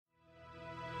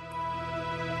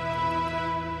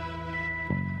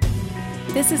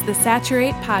This is the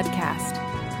Saturate Podcast.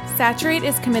 Saturate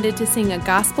is committed to seeing a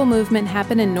gospel movement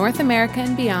happen in North America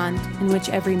and beyond, in which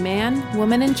every man,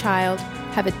 woman, and child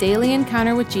have a daily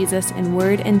encounter with Jesus in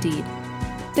word and deed.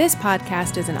 This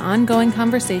podcast is an ongoing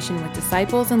conversation with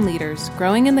disciples and leaders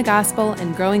growing in the gospel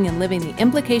and growing in living the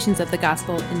implications of the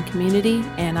gospel in community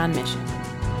and on mission.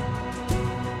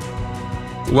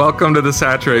 Welcome to the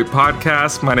Saturate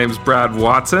Podcast. My name is Brad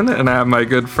Watson, and I have my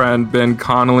good friend Ben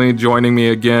Connelly joining me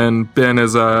again. Ben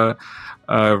is a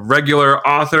regular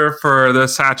author for the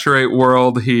Saturate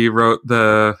world. He wrote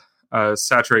the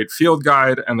Saturate Field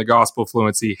Guide and the Gospel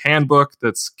Fluency Handbook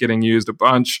that's getting used a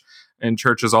bunch in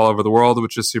churches all over the world,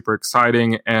 which is super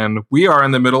exciting. And we are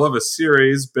in the middle of a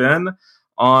series, Ben,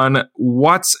 on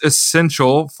what's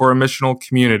essential for a missional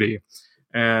community.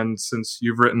 And since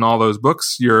you've written all those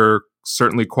books, you're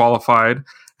certainly qualified.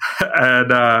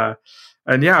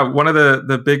 And yeah, one of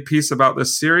the big piece about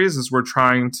this series is we're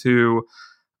trying to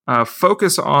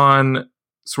focus on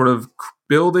sort of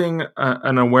building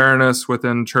an awareness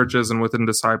within churches and within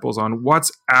disciples on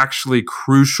what's actually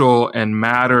crucial and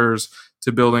matters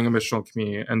to building a missional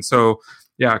community. And so,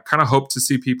 yeah, kind of hope to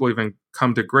see people even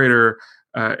come to greater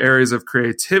areas of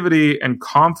creativity and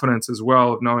confidence as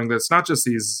well, of knowing that it's not just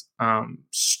these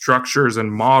structures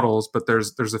and models, but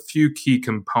there's a few key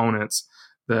components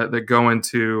that go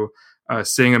into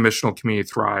seeing a missional community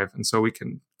thrive. And so we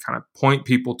can kind of point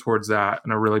people towards that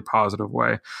in a really positive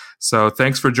way. So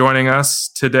thanks for joining us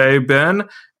today, Ben,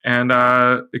 and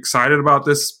excited about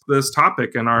this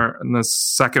topic in this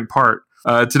second part.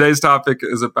 Today's topic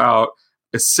is about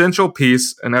essential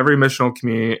piece in every missional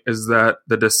community is that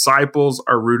the disciples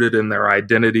are rooted in their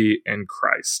identity in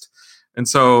Christ. And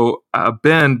so,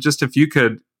 Ben, just if you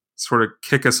could sort of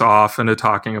kick us off into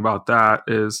talking about that,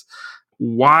 is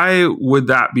why would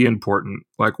that be important?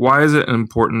 Like, why is it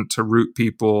important to root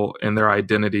people in their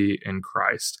identity in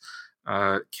Christ?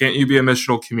 Can't you be a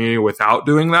missional community without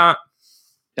doing that?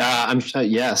 I'm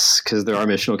yes, because there are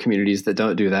missional communities that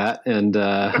don't do that, and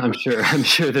I'm sure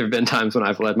there have been times when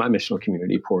I've led my missional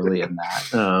community poorly in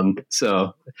that.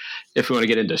 So, if we want to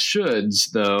get into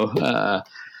shoulds, though,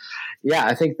 yeah,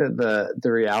 I think that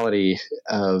the reality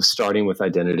of starting with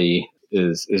identity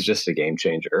is just a game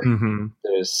changer. Mm-hmm.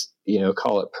 There's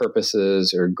call it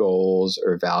purposes or goals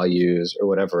or values or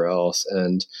whatever else,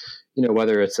 and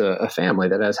whether it's a family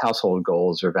that has household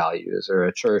goals or values, or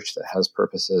a church that has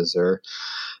purposes or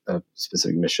a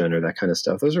specific mission or that kind of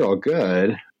stuff. Those are all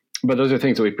good, but those are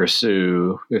things that we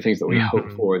pursue. They're things that we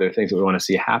hope for. They're things that we want to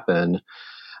see happen.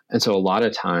 And so a lot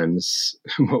of times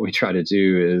what we try to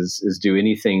do is do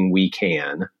anything we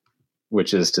can,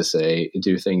 which is to say,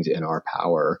 do things in our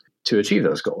power to achieve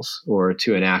those goals or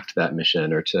to enact that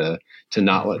mission or to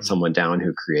not let someone down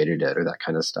who created it or that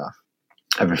kind of stuff.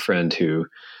 I have a friend who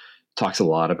talks a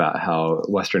lot about how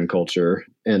Western culture,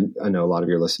 and I know a lot of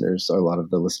the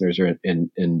listeners are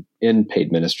in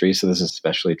paid ministry, so this is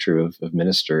especially true of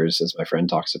ministers, as my friend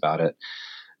talks about it.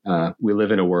 We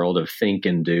live in a world of think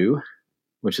and do,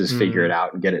 which is figure it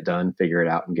out and get it done, figure it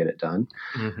out and get it done.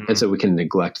 Mm-hmm. And so we can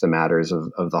neglect the matters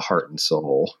of the heart and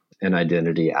soul, and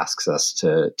identity asks us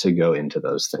to go into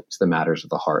those things, the matters of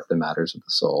the heart, the matters of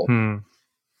the soul.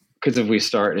 Because if we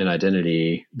start in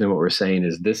identity, then what we're saying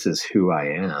is, this is who I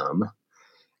am.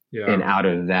 Yeah. And out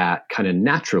of that kind of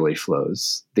naturally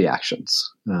flows the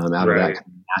actions. Out of that kind of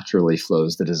naturally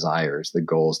flows the desires, the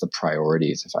goals, the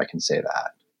priorities, if I can say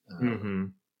that.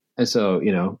 And so,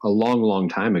 a long, long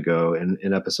time ago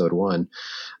in episode 1,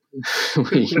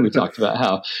 we talked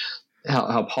about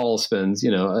how Paul spends, a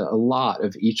lot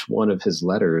of each one of his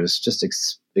letters just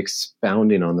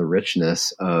expounding on the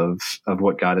richness of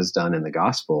what God has done in the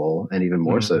gospel, and even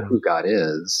more so who God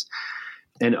is.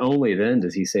 And only then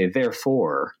does he say,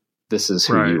 therefore, this is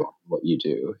who you are, what you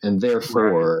do. And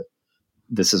therefore,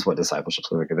 this is what discipleship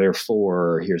looks like.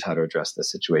 Therefore, here's how to address this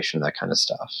situation, that kind of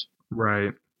stuff.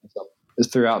 Right. So it's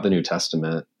throughout the New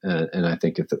Testament. And I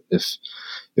think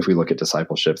if we look at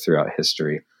discipleship throughout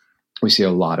history, we see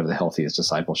a lot of the healthiest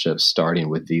discipleship starting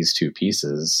with these two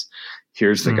pieces.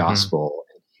 Here's the gospel.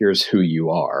 Here's who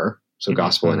you are. So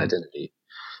gospel and identity.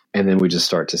 And then we just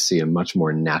start to see a much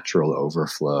more natural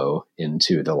overflow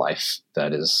into the life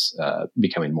that is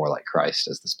becoming more like Christ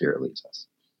as the Spirit leads us.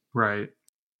 Right.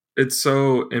 It's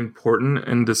so important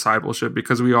in discipleship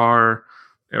because we are,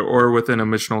 or within a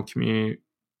missional community,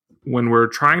 when we're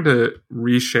trying to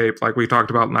reshape, like we talked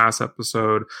about in last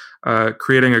episode,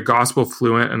 creating a gospel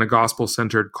fluent and a gospel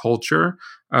centered culture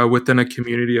within a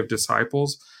community of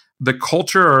disciples, the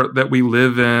culture that we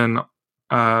live in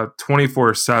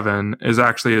 24/7 is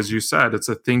actually, as you said, it's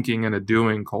a thinking and a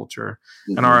doing culture.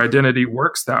 Mm-hmm. And our identity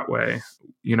works that way.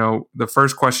 the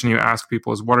first question you ask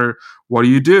people is, what do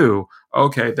you do?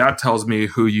 Okay, that tells me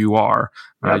who you are.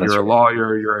 You're a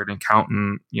lawyer, you're an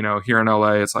accountant. Here in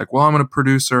LA, it's like, well, I'm a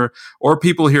producer. Or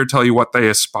people here tell you what they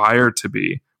aspire to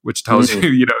be, which tells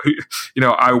you,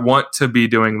 I want to be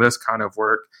doing this kind of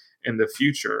work in the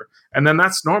future. And then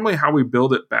that's normally how we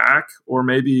build it back. Or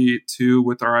maybe too,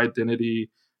 with our identity,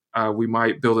 we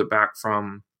might build it back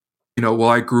from, well,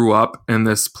 I grew up in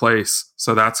this place,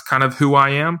 so that's kind of who I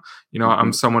am.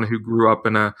 I'm someone who grew up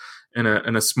in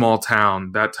a small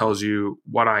town. That tells you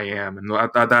what I am, and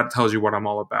that tells you what I'm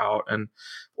all about.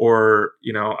 Or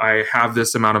I have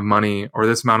this amount of money or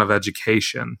this amount of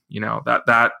education.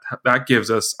 That gives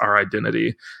us our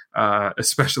identity.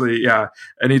 Especially,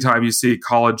 anytime you see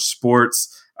college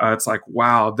sports, it's like,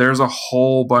 wow, there's a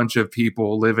whole bunch of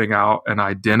people living out an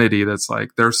identity that's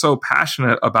like they're so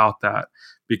passionate about that,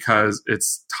 because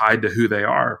it's tied to who they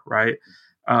are, right?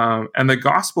 And the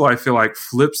gospel, I feel like,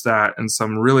 flips that in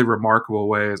some really remarkable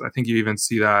ways. I think you even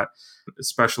see that,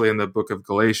 especially in the book of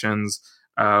Galatians,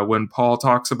 when Paul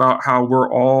talks about how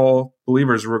we're all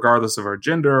believers, regardless of our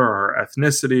gender or our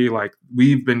ethnicity. Like,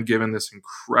 we've been given this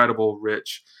incredible,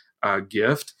 rich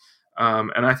gift.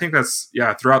 And I think that's,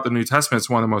 throughout the New Testament, it's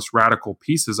one of the most radical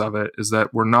pieces of it, is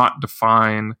that we're not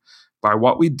defined by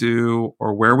what we do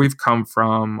or where we've come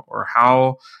from or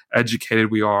how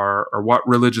educated we are or what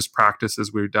religious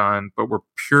practices we've done, but we're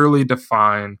purely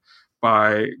defined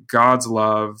by God's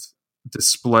love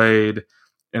displayed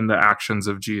in the actions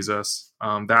of Jesus.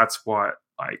 That's what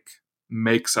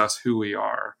makes us who we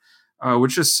are,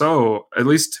 which is so, at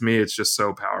least to me, it's just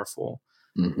so powerful.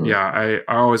 Mm-hmm. I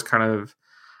always kind of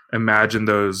imagine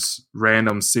those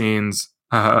random scenes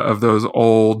of those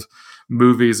old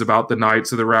movies about the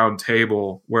Knights of the Round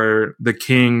Table, where the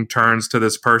king turns to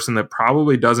this person that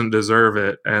probably doesn't deserve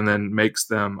it and then makes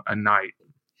them a knight.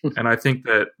 And I think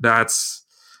that's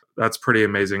pretty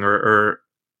amazing. Or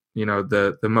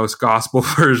the most gospel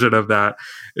version of that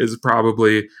is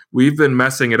probably, we've been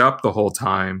messing it up the whole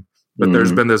time, but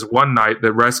there's been this one knight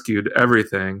that rescued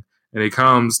everything, and he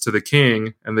comes to the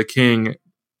king, and the king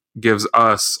gives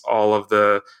us all of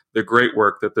the great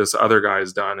work that this other guy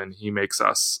has done, and he makes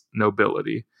us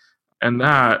nobility. And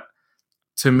that,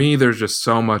 to me, there's just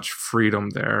so much freedom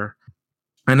there.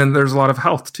 And then there's a lot of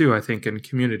health too, I think, in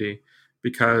community,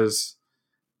 because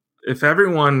if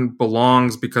everyone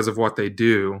belongs because of what they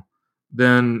do,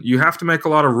 then you have to make a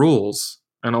lot of rules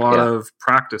and a lot of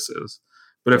practices.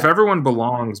 But if everyone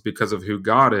belongs because of who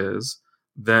God is,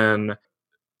 then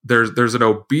there's an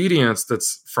obedience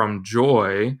that's from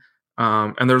joy,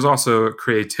 and there's also a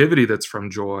creativity that's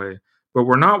from joy. But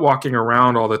we're not walking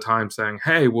around all the time saying,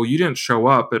 hey, well, you didn't show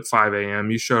up at 5 a.m.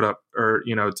 You showed up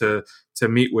to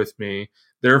meet with me.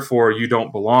 Therefore, you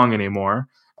don't belong anymore.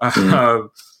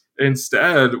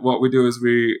 Instead, what we do is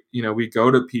we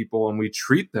go to people and we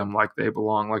treat them like they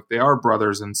belong, like they are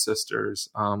brothers and sisters,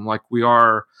 like we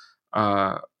are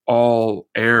all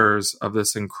heirs of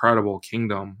this incredible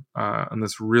kingdom and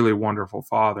this really wonderful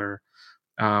Father.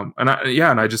 And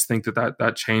I just think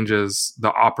that changes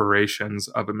the operations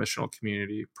of a missional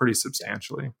community pretty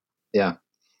substantially. Yeah.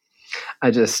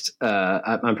 I'm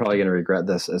probably going to regret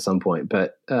this at some point,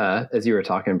 but as you were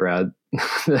talking, Brad,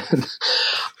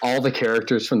 all the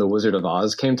characters from The Wizard of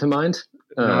Oz came to mind,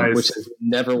 nice. Which has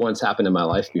never once happened in my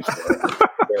life before.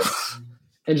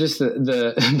 And just this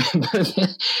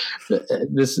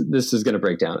is going to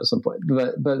break down at some point,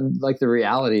 but like the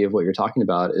reality of what you're talking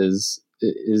about is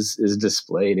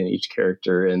displayed in each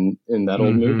character in that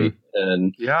old movie.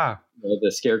 And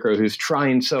the scarecrow who's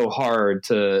trying so hard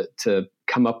to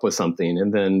come up with something,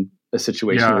 and then a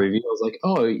situation reveals like,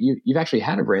 oh, you've actually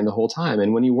had a brain the whole time,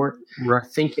 and when you weren't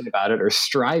thinking about it or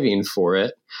striving for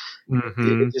it,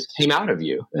 it just came out of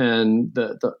you. And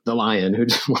the lion who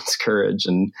just wants courage,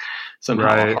 and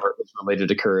somehow heart is related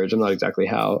to courage. I'm not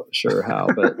exactly sure how,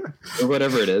 but or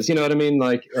whatever it is, you know what I mean?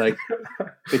 Like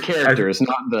the characters,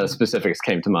 not the specifics,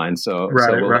 came to mind. So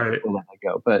we'll let that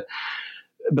go.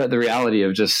 But the reality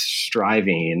of just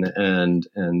striving and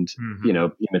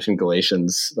you mentioned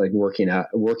Galatians, like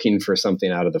working for something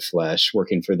out of the flesh,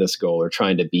 working for this goal, or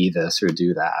trying to be this or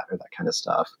do that or that kind of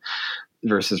stuff,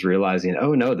 versus realizing,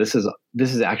 oh no, this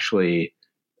is actually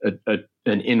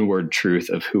an inward truth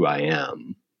of who I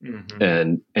am.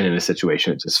 And in a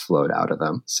situation, it just flowed out of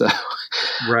them. So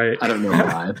I don't know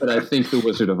why, but I think The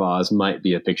Wizard of Oz might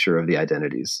be a picture of the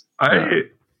identities.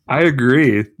 I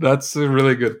agree. That's a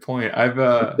really good point. I've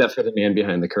except for the man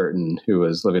behind the curtain who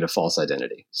was living a false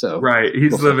identity. So right,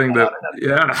 he's living the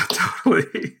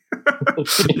totally.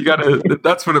 You gotta.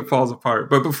 That's when it falls apart.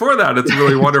 But before that, it's a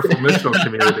really wonderful missional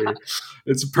community.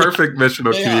 It's a perfect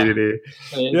missional community.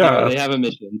 They have a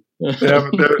mission. they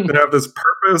have this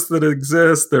purpose that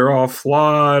exists. They're all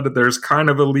flawed. There's kind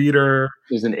of a leader.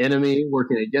 There's an enemy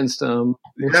working against them.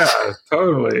 Yeah,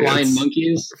 totally. Flying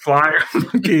monkeys.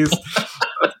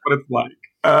 That's what it's like.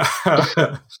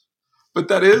 But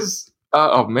that is,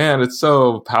 oh man, it's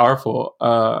so powerful.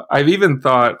 I've even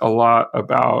thought a lot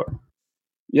about,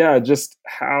 just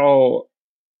how,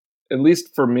 at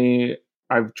least for me,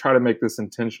 I've tried to make this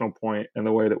intentional point in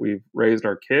the way that we've raised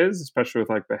our kids, especially with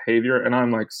like behavior. And I'm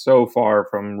like so far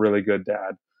from really good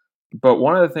dad. But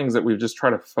one of the things that we've just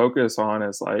tried to focus on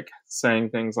is like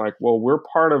saying things like, well, we're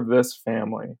part of this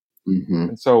family. Mm-hmm.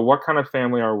 And so what kind of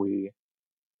family are we?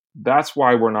 That's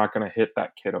why we're not going to hit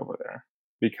that kid over there,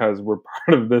 because we're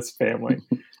part of this family.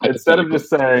 Instead of just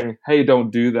saying, hey,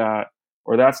 don't do that,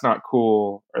 or that's not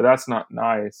cool, or that's not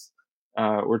nice.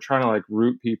 We're trying to like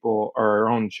root people or our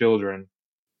own children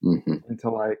into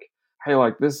like, hey,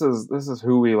 like this is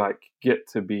who we like get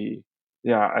to be.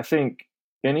 Yeah, I think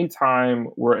anytime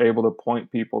we're able to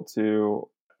point people to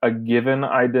a given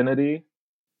identity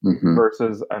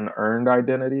versus an earned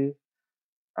identity,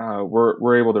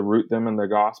 we're able to root them in the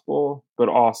gospel, but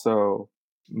also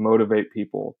motivate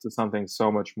people to something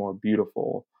so much more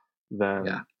beautiful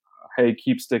than, hey,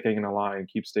 keep sticking in a line,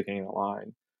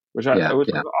 which is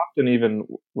often even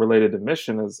related to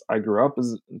mission. Is I grew up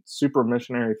as a super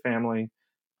missionary family,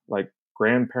 like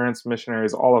grandparents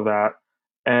missionaries, all of that.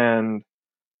 And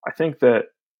I think that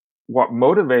what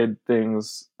motivated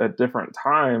things at different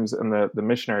times in the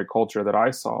missionary culture that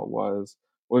I saw was,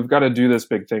 we've got to do this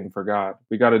big thing for God.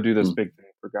 We got to do this big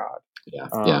thing for God.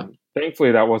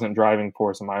 Thankfully, that wasn't driving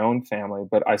force in my own family,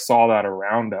 but I saw that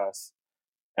around us.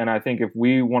 And I think if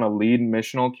we want to lead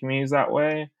missional communities that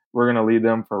way, we're going to lead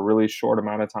them for a really short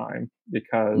amount of time,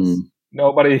 because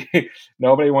nobody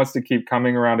wants to keep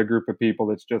coming around a group of people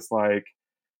that's just like,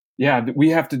 yeah, we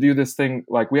have to do this thing.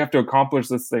 Like, we have to accomplish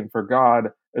this thing for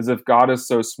God, as if God is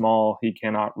so small, he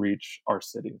cannot reach our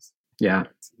cities. Yeah.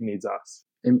 He needs us.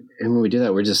 And when we do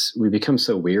that, we become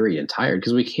so weary and tired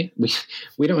because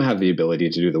we don't have the ability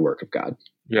to do the work of God.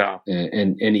 Yeah.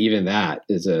 And even that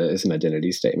is an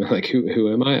identity statement. Like,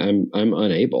 who am I? I'm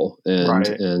unable.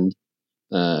 And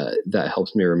that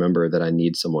helps me remember that I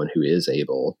need someone who is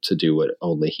able to do what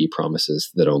only he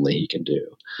promises that only he can do.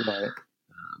 Right.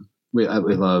 I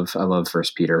love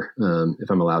First Peter. If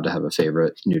I'm allowed to have a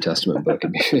favorite New Testament book,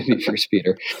 it'd be First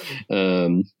Peter.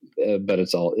 But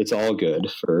it's all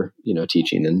good for,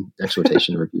 teaching and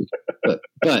exhortation and rebuke. But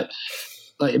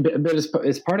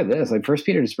it's part of this. Like, First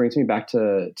Peter just brings me back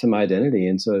to my identity.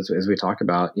 And so as we talk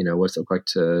about, what's it look like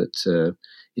to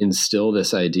instill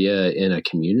this idea in a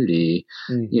community,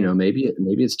 maybe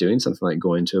it's doing something like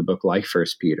going to a book like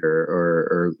First Peter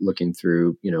or looking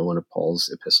through, one of Paul's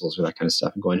epistles or that kind of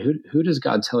stuff, and going, who does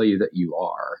God tell you that you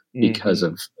are because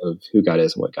of who God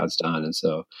is and what God's done? And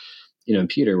so, in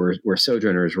Peter, we're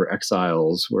sojourners, we're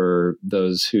exiles, we're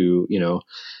those who,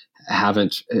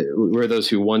 we're those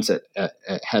who once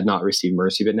had not received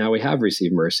mercy, but now we have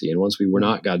received mercy. And once we were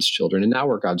not God's children, and now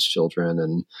we're God's children.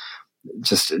 And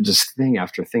just thing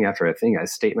after thing after thing,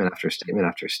 statement after statement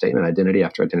after statement, identity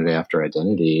after identity after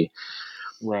identity.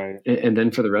 Right. And then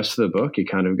for the rest of the book, it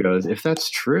kind of goes, if that's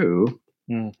true,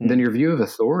 then your view of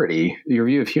authority, your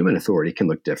view of human authority can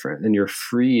look different. And you're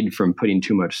freed from putting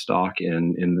too much stock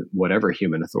in whatever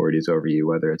human authority is over you,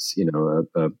 whether it's,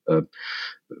 a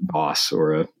boss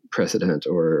or a president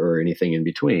or anything in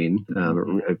between.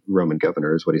 A Roman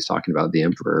governor is what he's talking about, the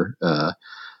emperor.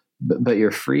 But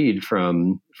you're freed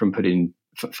from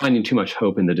finding too much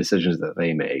hope in the decisions that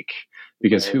they make,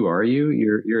 because who are you?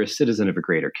 You're a citizen of a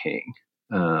greater king.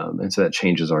 And so that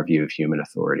changes our view of human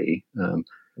authority.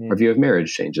 Our view of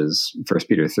marriage changes. 1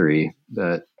 Peter 3,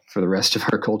 that for the rest of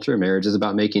our culture, marriage is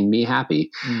about making me happy.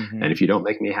 And if you don't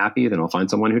make me happy, then I'll find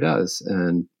someone who does.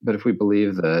 But if we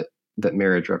believe that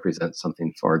marriage represents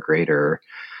something far greater,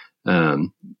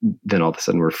 then all of a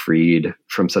sudden we're freed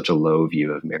from such a low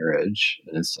view of marriage,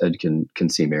 and instead can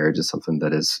see marriage as something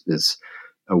that is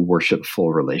a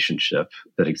worshipful relationship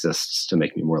that exists to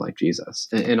make me more like Jesus.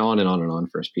 And on and on and on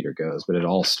First Peter goes, but it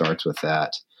all starts with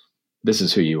that. This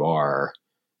is who you are.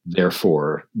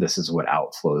 Therefore, this is what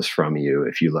outflows from you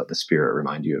if you let the Spirit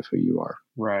remind you of who you are.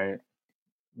 Right.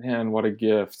 Man, what a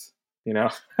gift. I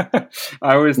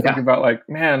always think about like,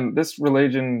 man, this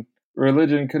religion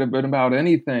could have been about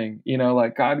anything,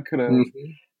 like God could have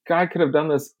God could have done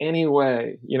this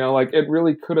anyway. Like it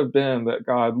really could have been that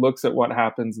God looks at what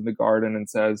happens in the garden and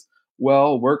says,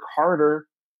 well, work harder.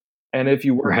 And if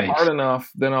you work hard enough,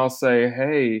 then I'll say,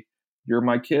 hey, you're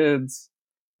my kids.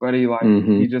 But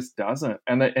he just doesn't.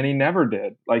 And he never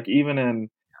did. Like even in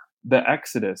the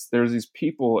Exodus, there's these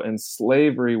people in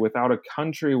slavery without a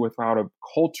country, without a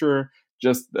culture,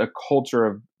 just a culture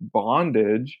of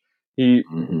bondage. He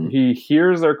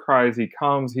hears their cries, he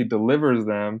comes, he delivers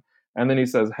them, and then he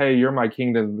says, hey, you're my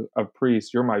kingdom of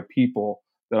priests, you're my people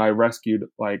that I rescued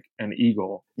like an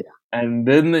eagle. Yeah. And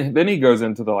then he goes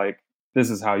into the like,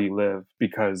 this is how you live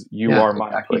because you are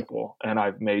my people and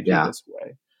I've made you this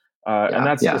way. And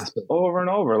that's just over and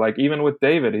over. Like even with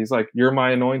David, he's like, you're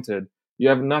my anointed. You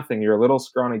have nothing. You're a little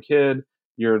scrawny kid.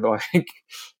 You're like,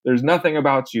 there's nothing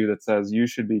about you that says you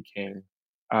should be king.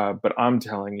 But I'm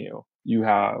telling you, you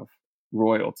have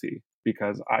royalty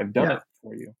because I've done it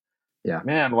for you. Yeah,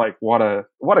 man, like what a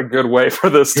good way for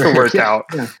this to work out.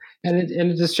 Yeah. And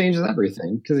it just changes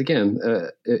everything. Because again,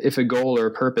 if a goal or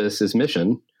a purpose is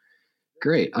mission,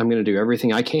 great. I'm going to do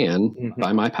everything I can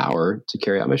by my power to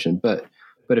carry out mission. But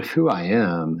if who I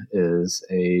am is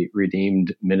a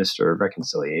redeemed minister of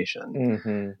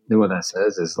reconciliation, then what that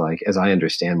says is like, as I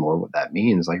understand more what that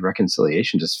means, like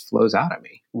reconciliation just flows out of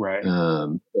me. Right.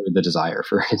 The desire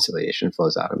for reconciliation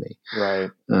flows out of me. Right.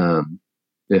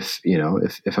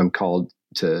 If I'm called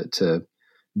to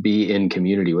be in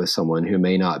community with someone who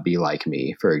may not be like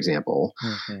me, for example,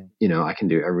 I can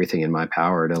do everything in my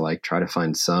power to like try to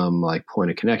find some like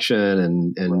point of connection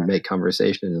and make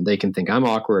conversation, and they can think I'm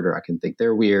awkward or I can think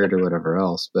they're weird or whatever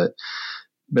else. But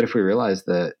if we realize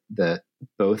that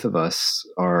both of us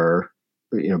are,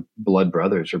 blood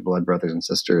brothers or blood brothers and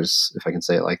sisters, if I can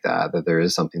say it like that there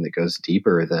is something that goes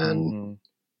deeper than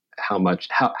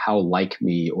how like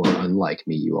me or unlike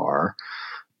me you are,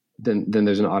 then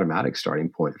there's an automatic starting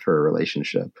point for a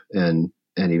relationship. And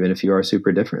even if you are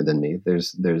super different than me,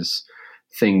 there's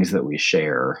things that we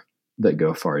share that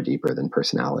go far deeper than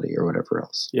personality or whatever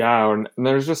else. Yeah. And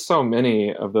there's just so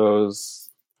many of those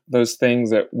things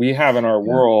that we have in our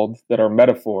world that are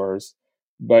metaphors,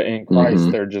 but in Christ,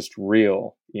 they're just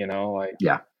real,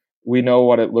 we know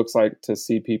what it looks like to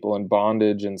see people in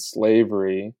bondage and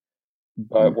slavery,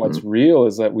 but what's real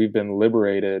is that we've been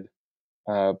liberated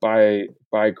by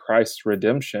Christ's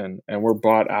redemption, and we're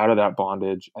bought out of that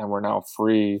bondage, and we're now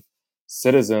free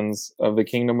citizens of the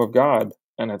kingdom of God.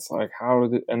 And it's like,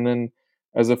 and then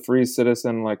as a free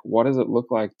citizen, like, what does it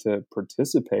look like to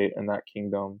participate in that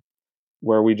kingdom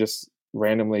where we just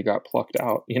randomly got plucked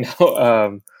out,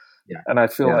 And I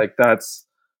feel like that's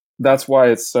why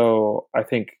it's so, I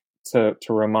think, to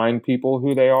remind people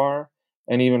who they are,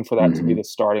 and even for that to be the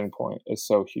starting point is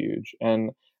so huge.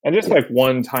 And just like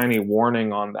one tiny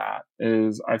warning on that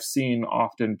is I've seen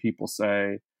often people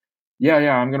say,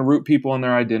 I'm going to root people in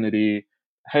their identity.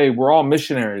 Hey, we're all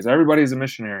missionaries. Everybody's a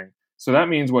missionary. So that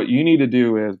means what you need to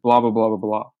do is blah, blah, blah,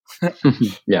 blah,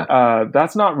 blah.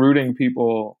 That's not rooting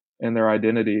people in their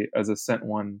identity as a sent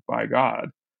one by God.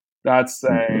 That's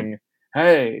saying,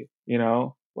 hey,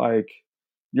 like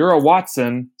you're a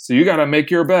Watson, so you got to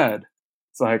make your bed.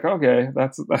 It's like, okay,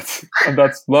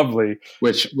 that's lovely.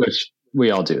 Which we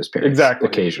all do as parents. Exactly.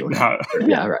 Occasionally.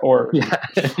 Right. Or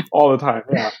all the time.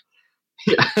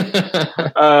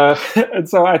 And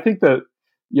so I think that,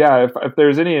 if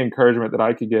there's any encouragement that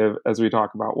I could give as we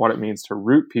talk about what it means to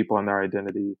root people in their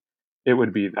identity, it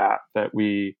would be that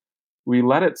we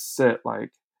let it sit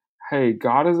like, hey,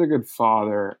 God is a good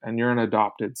father and you're an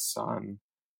adopted son.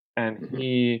 And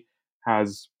he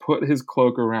has put his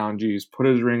cloak around you. He's put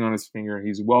his ring on his finger.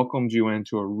 He's welcomed you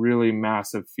into a really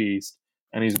massive feast.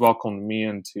 And he's welcomed me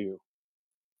into.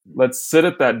 Let's sit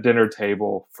at that dinner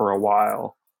table for a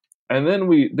while. And then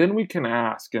we can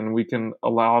ask, and we can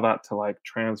allow that to like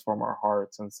transform our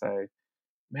hearts and say,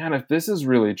 man, if this is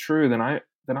really true, then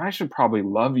I should probably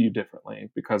love you differently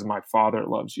because my Father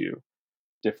loves you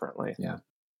differently. Yeah.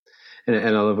 And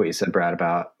I love what you said, Brad,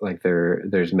 about like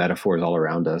there's metaphors all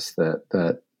around us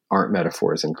that aren't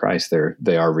metaphors in Christ.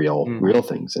 They are real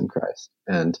things in Christ.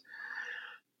 And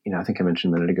I think I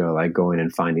mentioned a minute ago, like going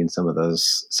and finding some of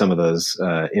those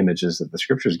images that the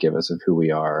scriptures give us of who we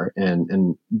are,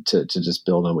 and to just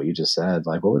build on what you just said,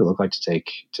 like what would it look like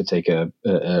to take a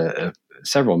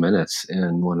several minutes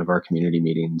in one of our community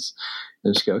meetings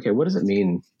and just go, okay, what does it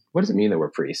mean? What does it mean that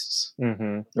we're priests?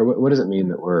 Or what does it mean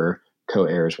that we're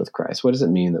co-heirs with Christ? What does it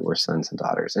mean that we're sons and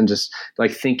daughters? And just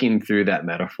like thinking through that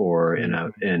metaphor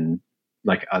in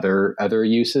like other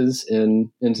uses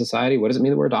in society. What does it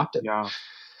mean that we're adopted?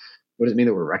 what does it mean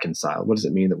that we're reconciled? What does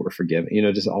it mean that we're forgiven?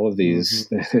 Just all of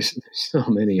these, there's so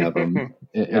many of them,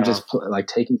 and just like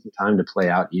taking some time to play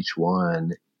out each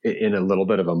one in a little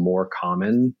bit of a more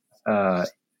common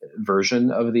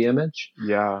version of the image.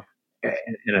 Yeah.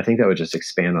 And I think that would just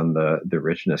expand on the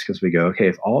richness, because we go, okay,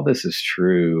 if all this is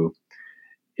true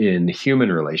in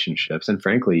human relationships, and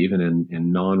frankly, even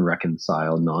in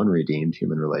non-reconciled, non-redeemed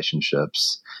human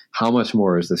relationships, how much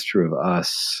more is this true of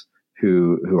us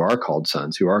who are called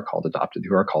sons, who are called adopted,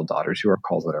 who are called daughters, who are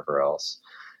called whatever else?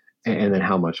 And then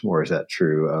how much more is that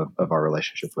true of our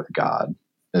relationship with God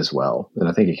as well? And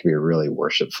I think it can be a really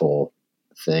worshipful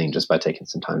thing just by taking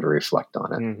some time to reflect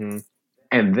on it.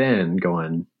 And then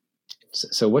going,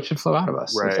 so what should flow out of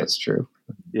us if that's true?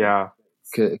 Yeah.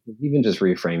 Even just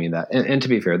reframing that. And to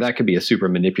be fair, that could be a super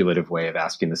manipulative way of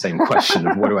asking the same question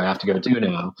of what do I have to go do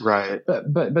now? Right.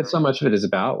 But so much of it is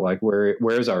about like,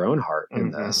 where's our own heart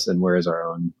in this, and where is our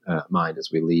own mind as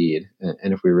we lead?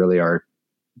 And if we really are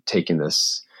taking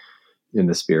this in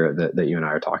the spirit that you and I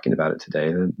are talking about it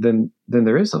today, then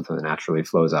there is something that naturally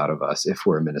flows out of us if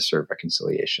we're a minister of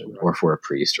reconciliation, or if we're a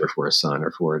priest, or if we're a son, or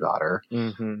if we're a daughter.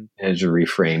 And it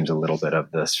reframes a little bit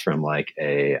of this from like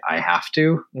I have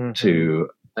to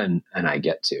and I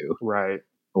get to, right,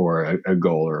 or a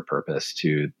goal or a purpose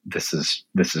to this is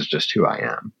just who I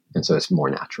am, and so it's more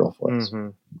natural for us.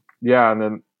 Yeah,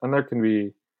 and there can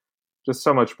be just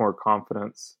so much more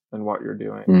confidence in what you're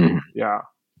doing. Yeah,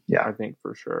 I think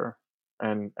for sure.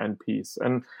 And peace.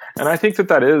 And I think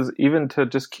that is even to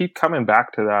just keep coming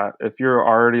back to that. If you're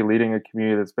already leading a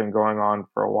community that's been going on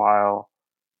for a while,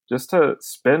 just to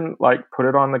put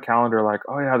it on the calendar, like,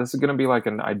 oh yeah, this is going to be like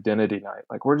an identity night.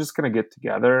 Like we're just going to get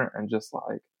together and just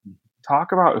like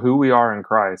talk about who we are in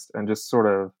Christ, and just sort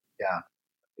of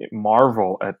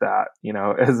marvel at that,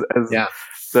 as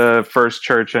the first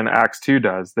church in Acts 2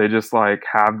 does. They just like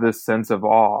have this sense of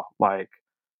awe, like,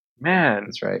 man,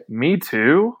 that's right. Me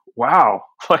too. Wow.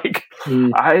 Like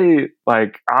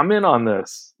I'm in on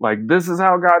this. Like this is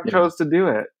how God chose to do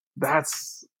it.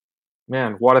 That's,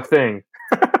 man, what a thing.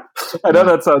 I know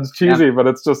that sounds cheesy, but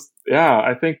it's just,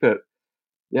 I think that,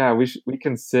 we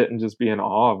can sit and just be in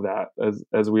awe of that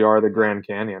as we are the Grand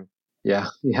Canyon. Yeah.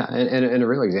 Yeah. And a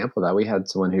real example of that, we had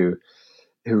someone who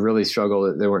really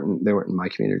struggled. They weren't in my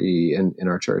community in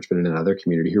our church, but in another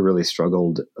community, who really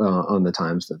struggled on the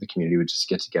times that the community would just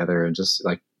get together and just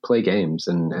like play games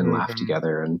and laugh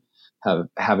together and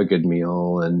have a good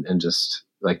meal. And just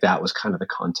like, that was kind of the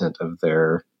content of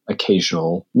their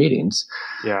occasional meetings.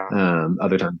 Yeah.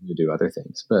 Other times we do other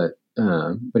things, but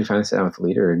he finally sat down with the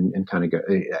leader and kind of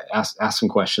ask some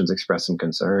questions, express some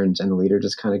concerns. And the leader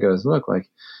just kind of goes, look, like,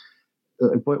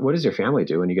 what does your family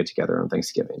do when you get together on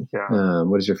Thanksgiving? Yeah.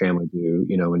 What does your family do,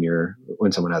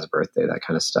 when someone has a birthday, that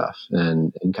kind of stuff,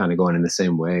 and kind of going in the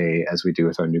same way as we do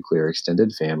with our nuclear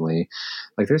extended family.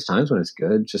 Like there's times when it's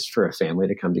good just for a family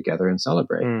to come together and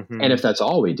celebrate. And if that's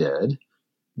all we did,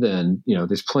 then,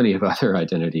 there's plenty of other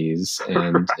identities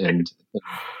and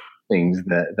things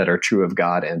that are true of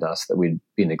God and us that we'd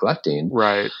be neglecting.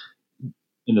 Right.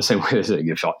 In the same way as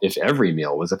if every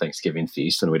meal was a Thanksgiving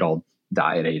feast, then we'd all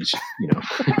die at age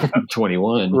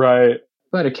 21. Right.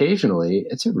 But occasionally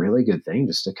it's a really good thing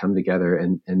just to come together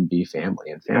and be family,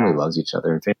 and family loves each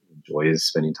other, and family enjoys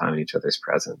spending time in each other's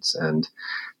presence.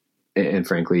 And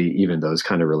frankly, even those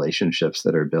kind of relationships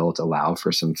that are built allow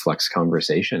for some flex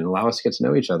conversation, allow us to get to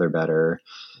know each other better.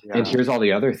 And here's all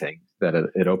the other things that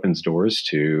it opens doors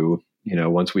to,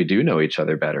 once we do know each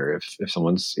other better. If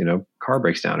someone's, car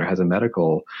breaks down or has a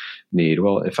medical need,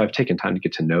 well, if I've taken time to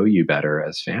get to know you better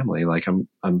as family, like I'm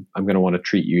going to want to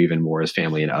treat you even more as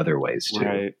family in other ways too.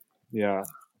 Right. Yeah.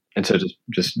 And so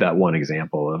just that one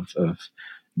example of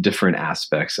different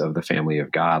aspects of the family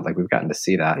of God, like we've gotten to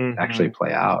see that actually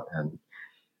play out, and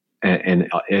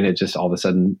it just all of a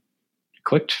sudden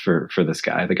clicked for this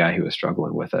guy, the guy who was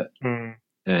struggling with it.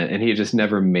 And he just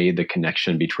never made the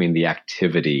connection between the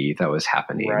activity that was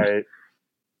happening, right,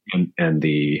 and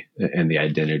the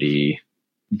identity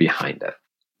behind it.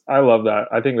 I love that.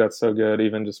 I think that's so good.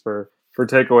 Even just for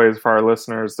takeaways for our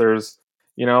listeners, there's,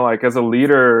 like as a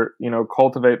leader,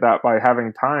 cultivate that by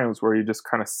having times where you just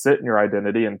kind of sit in your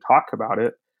identity and talk about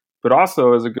it. But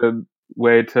also as a good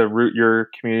way to root your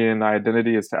community in the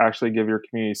identity is to actually give your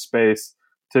community space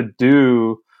to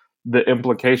do the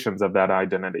implications of that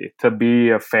identity, to be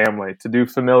a family, to do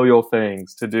familial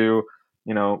things, to do,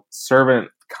 servant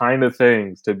kind of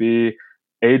things, to be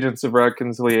agents of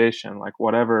reconciliation, like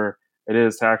whatever it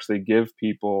is, to actually give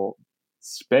people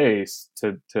space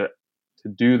to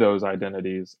do those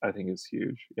identities, I think is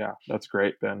huge. Yeah, that's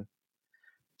great, Ben.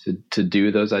 To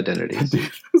do those identities.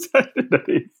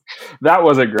 That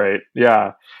wasn't great.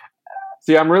 Yeah.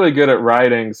 See, I'm really good at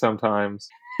writing sometimes.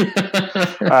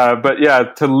 But yeah,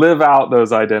 to live out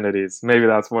those identities, maybe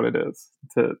that's what it is.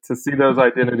 To see those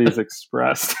identities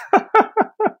expressed.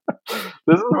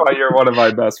 This is why you're one of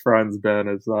my best friends, Ben.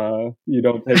 Is you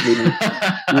don't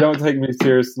take me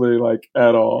seriously like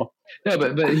at all. No,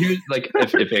 but here's like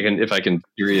if I can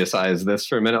seriousize this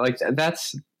for a minute, like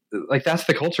that's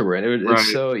the culture we're in.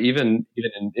 It's so even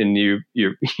in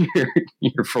your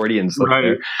Freudian slip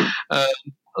right. there,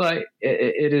 like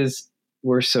it is.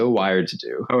 We're so wired to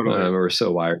do. Totally. We're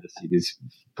so wired to see these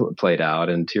played out.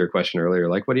 And to your question earlier,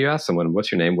 like, what do you ask someone?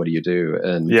 What's your name? What do you do?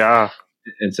 And yeah.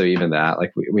 And so even that,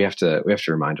 like we have to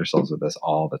remind ourselves of this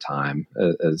all the time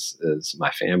as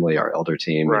my family, our elder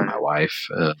team, right. and my wife.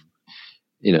 I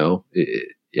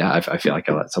feel like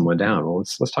I let someone down. Well,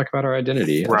 let's talk about our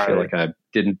identity. Right. I feel like I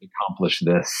didn't accomplish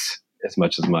this as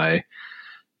much as my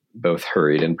both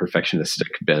hurried and perfectionistic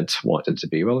bent wanted to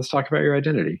be. Well, let's talk about your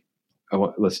identity.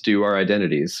 Let's do our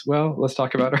identities. Well, let's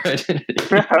talk about our identity.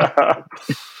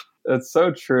 It's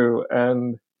so true.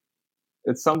 And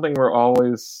it's something we're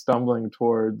always stumbling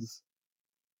towards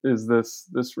is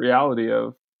this reality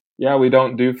of, we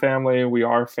don't do family. We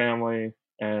are family.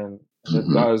 And it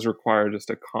does require just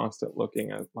a constant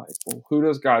looking at like, well, who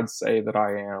does God say that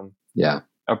I am? Yeah.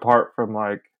 Apart from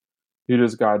like, who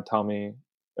does God tell me,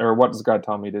 or what does God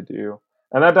tell me to do?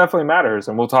 And that definitely matters.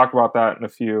 And we'll talk about that in a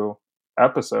few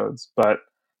episodes, but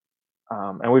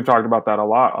and we've talked about that a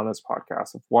lot on this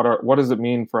podcast of what does it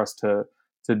mean for us to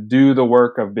do the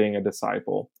work of being a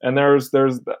disciple? And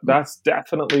that's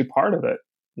definitely part of it,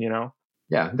 you know.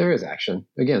 Yeah, there is action.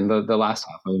 Again, the last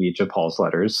half of each of Paul's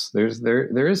letters, there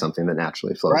is something that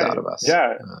naturally flows right. out of us.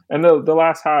 Yeah, and the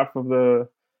last half of the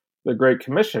Great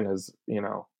Commission is,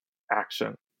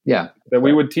 action. Yeah, that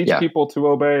we would teach people to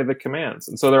obey the commands,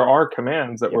 and so there are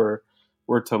commands that we're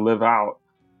to live out.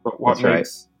 But what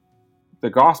makes the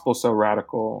gospel so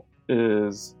radical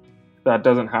is that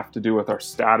doesn't have to do with our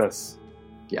status,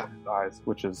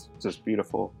 which is just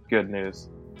beautiful, good news.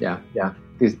 Yeah.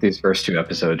 These first two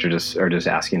episodes are just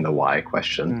asking the why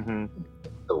question, mm-hmm.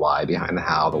 the why behind the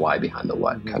how, the why behind the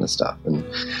what kind of stuff, and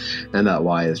that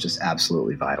why is just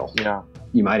absolutely vital. Yeah,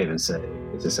 you might even say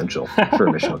it's essential for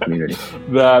a missional community.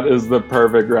 That is the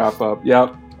perfect wrap up.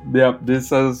 Yep.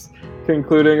 This is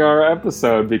concluding our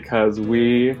episode because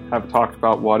we have talked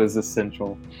about what is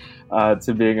essential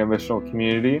to being a missional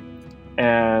community.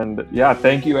 And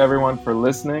thank you everyone for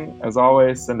listening. As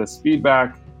always, send us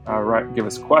feedback, give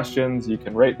us questions. You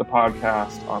can rate the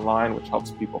podcast online, which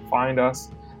helps people find us.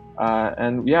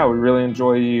 And we really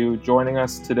enjoy you joining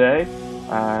us today,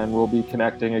 and we'll be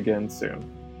connecting again soon.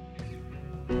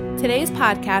 Today's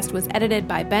podcast was edited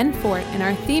by Ben Fort, and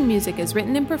our theme music is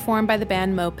written and performed by the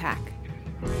band Mopac.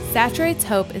 Saturate's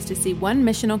hope is to see one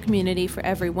missional community for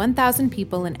every 1,000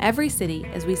 people in every city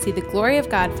as we see the glory of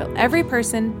God fill every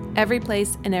person, every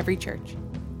place, and every church.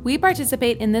 We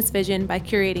participate in this vision by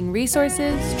curating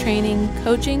resources, training,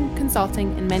 coaching,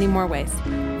 consulting, and many more ways.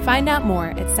 Find out more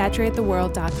at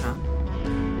saturatetheworld.com.